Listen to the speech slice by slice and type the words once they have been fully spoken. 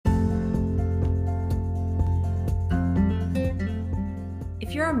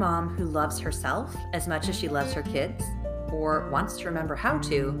If you're a mom who loves herself as much as she loves her kids, or wants to remember how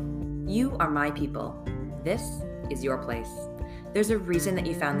to, you are my people. This is your place. There's a reason that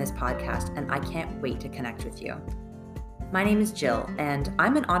you found this podcast, and I can't wait to connect with you. My name is Jill, and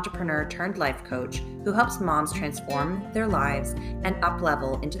I'm an entrepreneur turned life coach who helps moms transform their lives and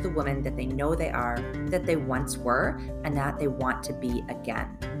up-level into the woman that they know they are, that they once were, and that they want to be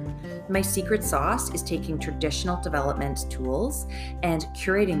again. My secret sauce is taking traditional development tools and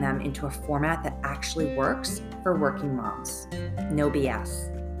curating them into a format that actually works for working moms. No BS.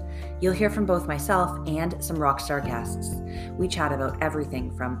 You'll hear from both myself and some rockstar guests. We chat about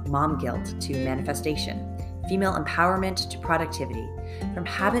everything from mom guilt to manifestation, female empowerment to productivity, from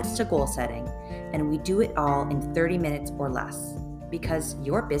habits to goal setting, and we do it all in 30 minutes or less because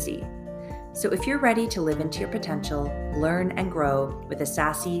you're busy. So if you're ready to live into your potential, learn and grow with a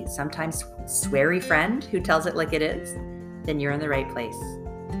sassy, sometimes sweary friend who tells it like it is, then you're in the right place.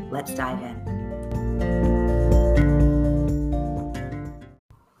 Let's dive in.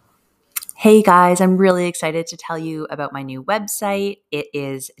 Hey guys, I'm really excited to tell you about my new website. It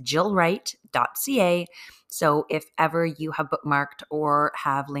is jillwright.ca. So if ever you have bookmarked or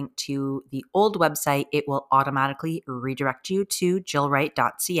have linked to the old website, it will automatically redirect you to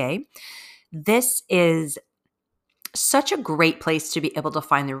jillwright.ca. This is such a great place to be able to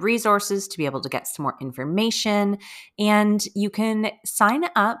find the resources, to be able to get some more information. And you can sign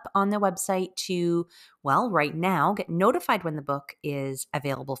up on the website to, well, right now, get notified when the book is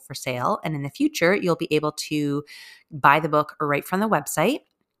available for sale. And in the future, you'll be able to buy the book right from the website.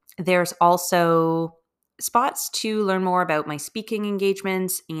 There's also spots to learn more about my speaking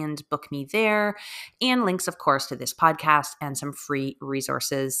engagements and book me there, and links, of course, to this podcast and some free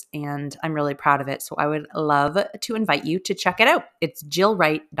resources. And I'm really proud of it. So I would love to invite you to check it out. It's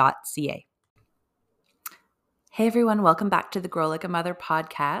jillwright.ca. Hey everyone, welcome back to the Grow Like a Mother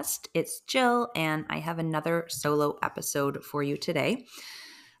podcast. It's Jill, and I have another solo episode for you today.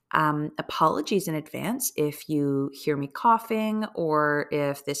 Apologies in advance if you hear me coughing or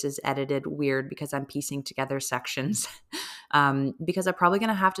if this is edited weird because I'm piecing together sections because I'm probably going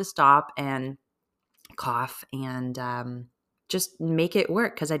to have to stop and cough and just make it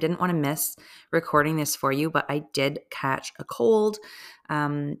work because I didn't want to miss recording this for you, but I did catch a cold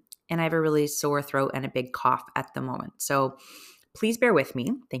and I have a really sore throat and a big cough at the moment. So please bear with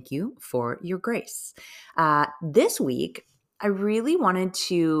me. Thank you for your grace. This week, I really wanted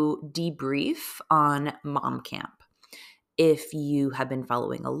to debrief on mom camp. If you have been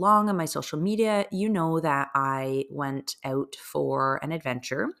following along on my social media, you know that I went out for an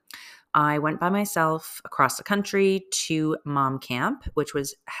adventure. I went by myself across the country to mom camp, which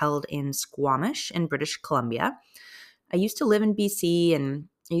was held in Squamish in British Columbia. I used to live in BC and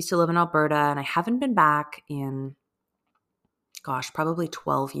I used to live in Alberta, and I haven't been back in, probably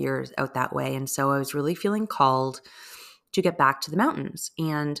 12 years out that way. And so I was really feeling called to get back to the mountains.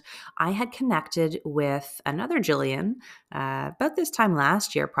 And I had connected with another Jillian about this time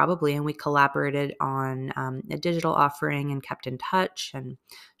last year probably, and we collaborated on a digital offering and kept in touch. And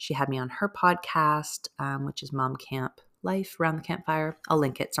she had me on her podcast, which is Mom Camp Life Around the Campfire. I'll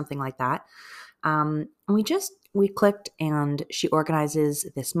link it, something like that. And we clicked, and she organizes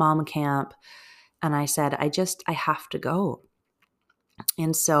this mom camp. And I said, I have to go.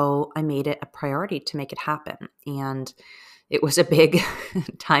 And so I made it a priority to make it happen. And it was a big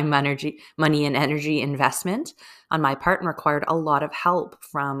time, money, and energy investment on my part and required a lot of help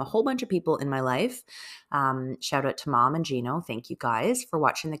from a whole bunch of people in my life. Shout out to Mom and Gino. Thank you guys for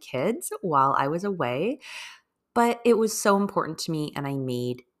watching the kids while I was away. But it was so important to me, and I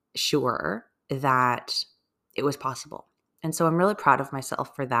made sure that it was possible. And so I'm really proud of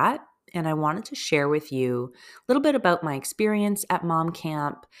myself for that. And I wanted to share with you a little bit about my experience at mom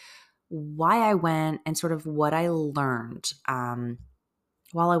camp, why I went, and sort of what I learned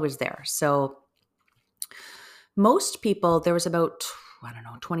while I was there. So most people, there was about,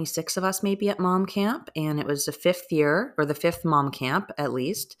 26 of us maybe at mom camp. And it was the fifth year, or the fifth mom camp at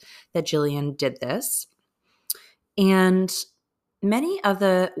least, that Jillian did this. And many of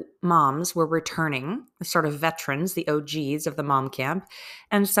the moms were returning, sort of veterans, the OGs of the mom camp,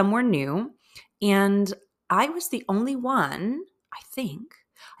 and some were new. And I was the only one, I think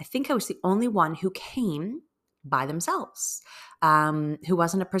I was the only one who came by themselves, who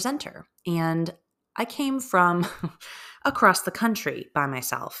wasn't a presenter. And I came from across the country by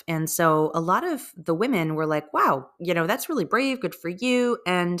myself. And so a lot of the women were like, wow, that's really brave. Good for you.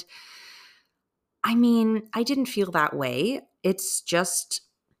 And I mean, I didn't feel that way. It's just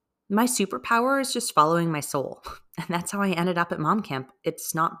my superpower is just following my soul. And that's how I ended up at mom camp.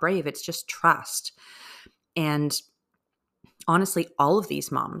 It's not brave. It's just trust. And honestly, all of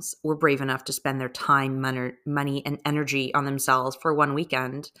these moms were brave enough to spend their time, money, and energy on themselves for one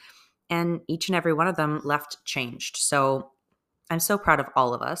weekend. And each and every one of them left changed. So I'm so proud of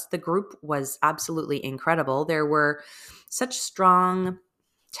all of us. The group was absolutely incredible. There were such strong,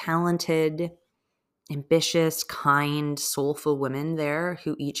 talented, ambitious, kind, soulful women there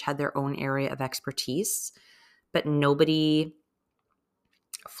who each had their own area of expertise, but nobody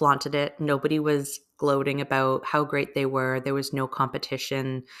flaunted it. Nobody was gloating about how great they were. There was no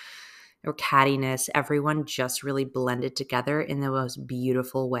competition or cattiness. Everyone just really blended together in the most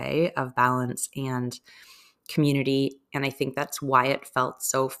beautiful way of balance and community. And I think that's why it felt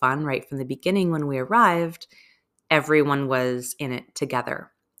so fun right from the beginning when we arrived. Everyone was in it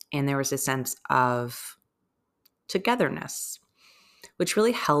together. And there was a sense of togetherness, which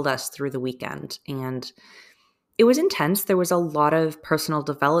really held us through the weekend. And it was intense. There was a lot of personal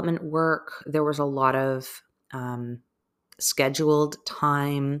development work. There was a lot of scheduled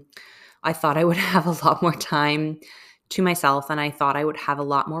time. I thought I would have a lot more time to myself, and I thought I would have a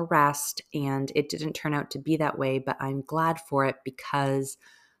lot more rest, and it didn't turn out to be that way, but I'm glad for it because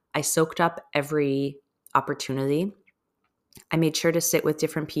I soaked up every opportunity. I made sure to sit with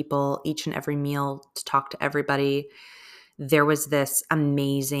different people each and every meal to talk to everybody. There was this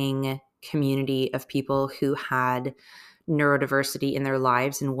amazing community of people who had neurodiversity in their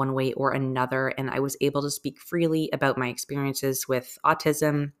lives in one way or another, and I was able to speak freely about my experiences with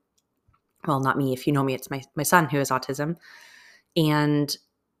autism. Well, not me. If you know me, it's my son who has autism. And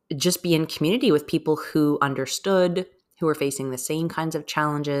just be in community with people who understood, who were facing the same kinds of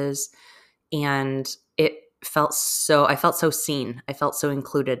challenges. And I felt so seen. I felt so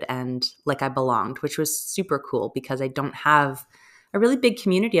included and like I belonged, which was super cool because I don't have a really big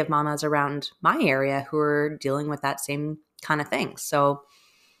community of mamas around my area who are dealing with that same kind of thing. So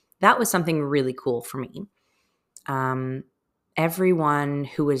that was something really cool for me. Everyone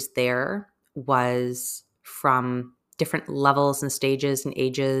who was there was from different levels and stages and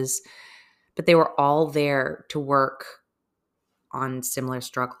ages, but they were all there to work on similar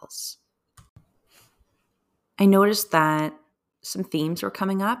struggles. I noticed that some themes were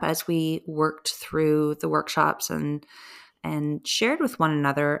coming up as we worked through the workshops and shared with one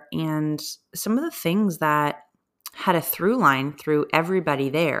another, and some of the things that had a through line through everybody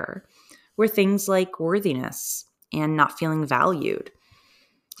there were things like worthiness and not feeling valued,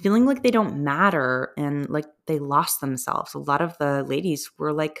 feeling like they don't matter and like they lost themselves. A lot of the ladies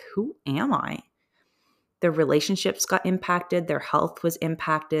were like, who am I? Their relationships got impacted, their health was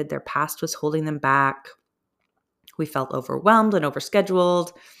impacted, their past was holding them back. We felt overwhelmed and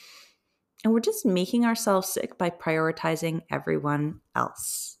overscheduled, and we're just making ourselves sick by prioritizing everyone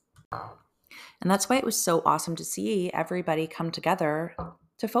else. And that's why it was so awesome to see everybody come together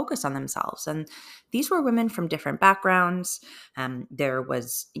to focus on themselves. And these were women from different backgrounds. There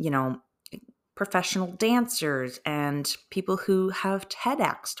was, professional dancers and people who have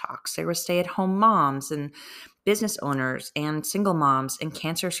TEDx talks. There were stay-at-home moms and business owners and single moms and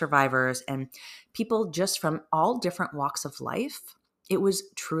cancer survivors and people just from all different walks of life. It was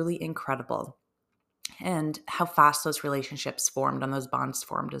truly incredible. And how fast those relationships formed and those bonds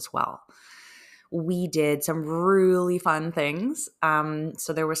formed as well. We did some really fun things.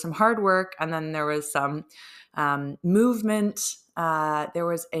 So there was some hard work and then there was some movement. There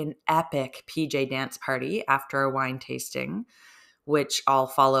was an epic PJ dance party after a wine tasting, which all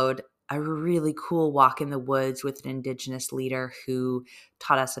followed a really cool walk in the woods with an Indigenous leader who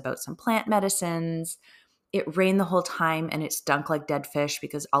taught us about some plant medicines. It rained the whole time and it stunk like dead fish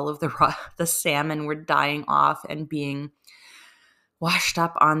because all of the salmon were dying off and being washed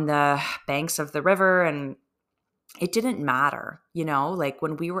up on the banks of the river. And it didn't matter, like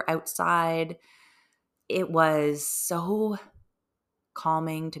when we were outside, it was so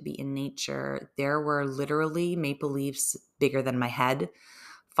calming to be in nature. There were literally maple leaves bigger than my head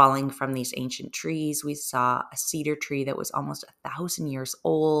falling from these ancient trees. We saw a cedar tree that was almost 1,000 years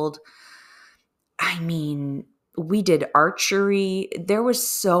old. I mean, we did archery. There was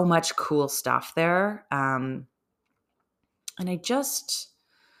so much cool stuff there. And I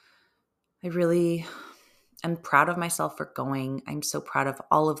really am proud of myself for going. I'm so proud of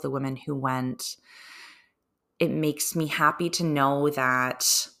all of the women who went. It makes me happy to know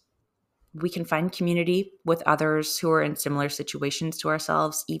that we can find community with others who are in similar situations to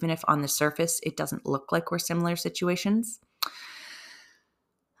ourselves, even if on the surface it doesn't look like we're similar situations.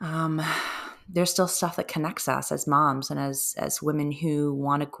 There's still stuff that connects us as moms and as women who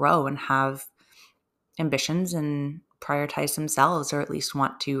want to grow and have ambitions and prioritize themselves, or at least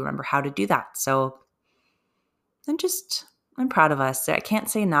want to remember how to do that. So I'm proud of us. I can't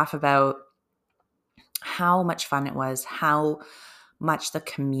say enough about how much fun it was, how much the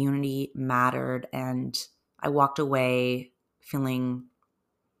community mattered. And I walked away feeling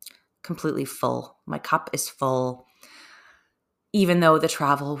completely full. My cup is full, even though the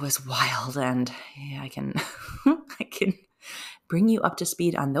travel was wild. And I can I can bring you up to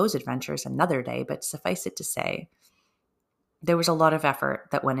speed on those adventures another day, but suffice it to say, there was a lot of effort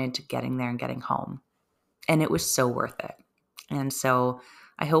that went into getting there and getting home, and it was so worth it. And so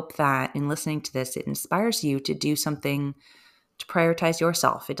I hope that in listening to this, it inspires you to do something to prioritize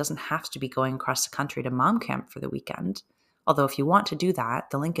yourself. It doesn't have to be going across the country to mom camp for the weekend. Although if you want to do that,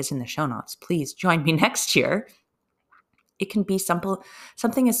 the link is in the show notes. Please join me next year. It can be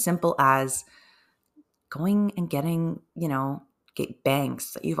something as simple as going and getting, get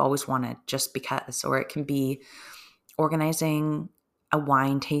bangs that you've always wanted just because, or it can be organizing a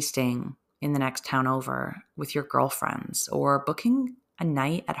wine tasting in the next town over with your girlfriends, or booking a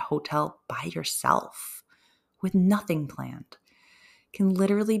night at a hotel by yourself with nothing planned. It can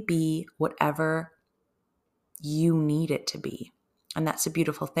literally be whatever you need it to be. And that's a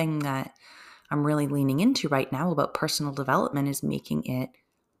beautiful thing that I'm really leaning into right now about personal development, is making it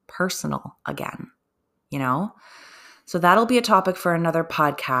personal again, So that'll be a topic for another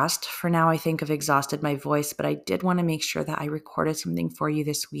podcast. For now, I think I've exhausted my voice, but I did want to make sure that I recorded something for you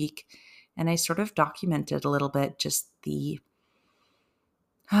this week. And I sort of documented a little bit just I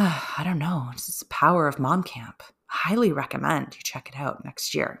don't know, it's the power of mom camp. Highly recommend you check it out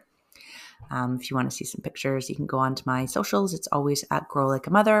next year. If you want to see some pictures, you can go on to my socials. It's always at Grow Like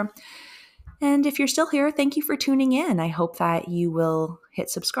a Mother. And if you're still here, thank you for tuning in. I hope that you will hit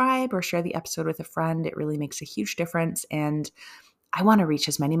subscribe or share the episode with a friend. It really makes a huge difference. And I want to reach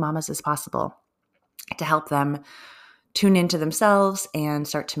as many mamas as possible to help them tune into themselves and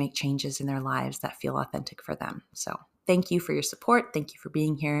start to make changes in their lives that feel authentic for them. So thank you for your support. Thank you for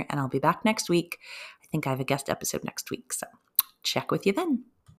being here. And I'll be back next week. I think I have a guest episode next week. So check with you then.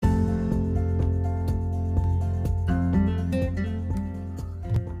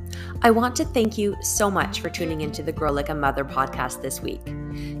 I want to thank you so much for tuning into the Grow Like a Mother podcast this week.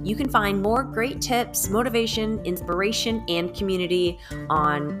 You can find more great tips, motivation, inspiration, and community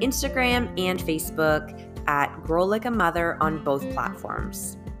on Instagram and Facebook at Grow Like a Mother on both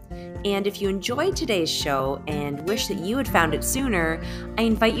platforms. And if you enjoyed today's show and wish that you had found it sooner, I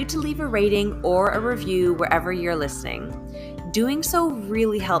invite you to leave a rating or a review wherever you're listening. Doing so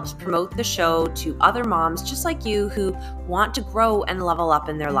really helps promote the show to other moms just like you who want to grow and level up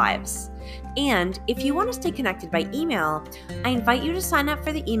in their lives. And if you want to stay connected by email, I invite you to sign up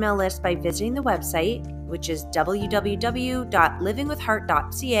for the email list by visiting the website, which is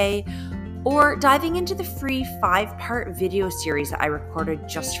www.livingwithheart.ca, or diving into the free 5-part video series that I recorded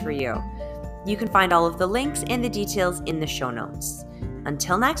just for you. You can find all of the links and the details in the show notes.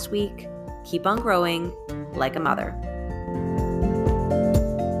 Until next week, keep on growing like a mother.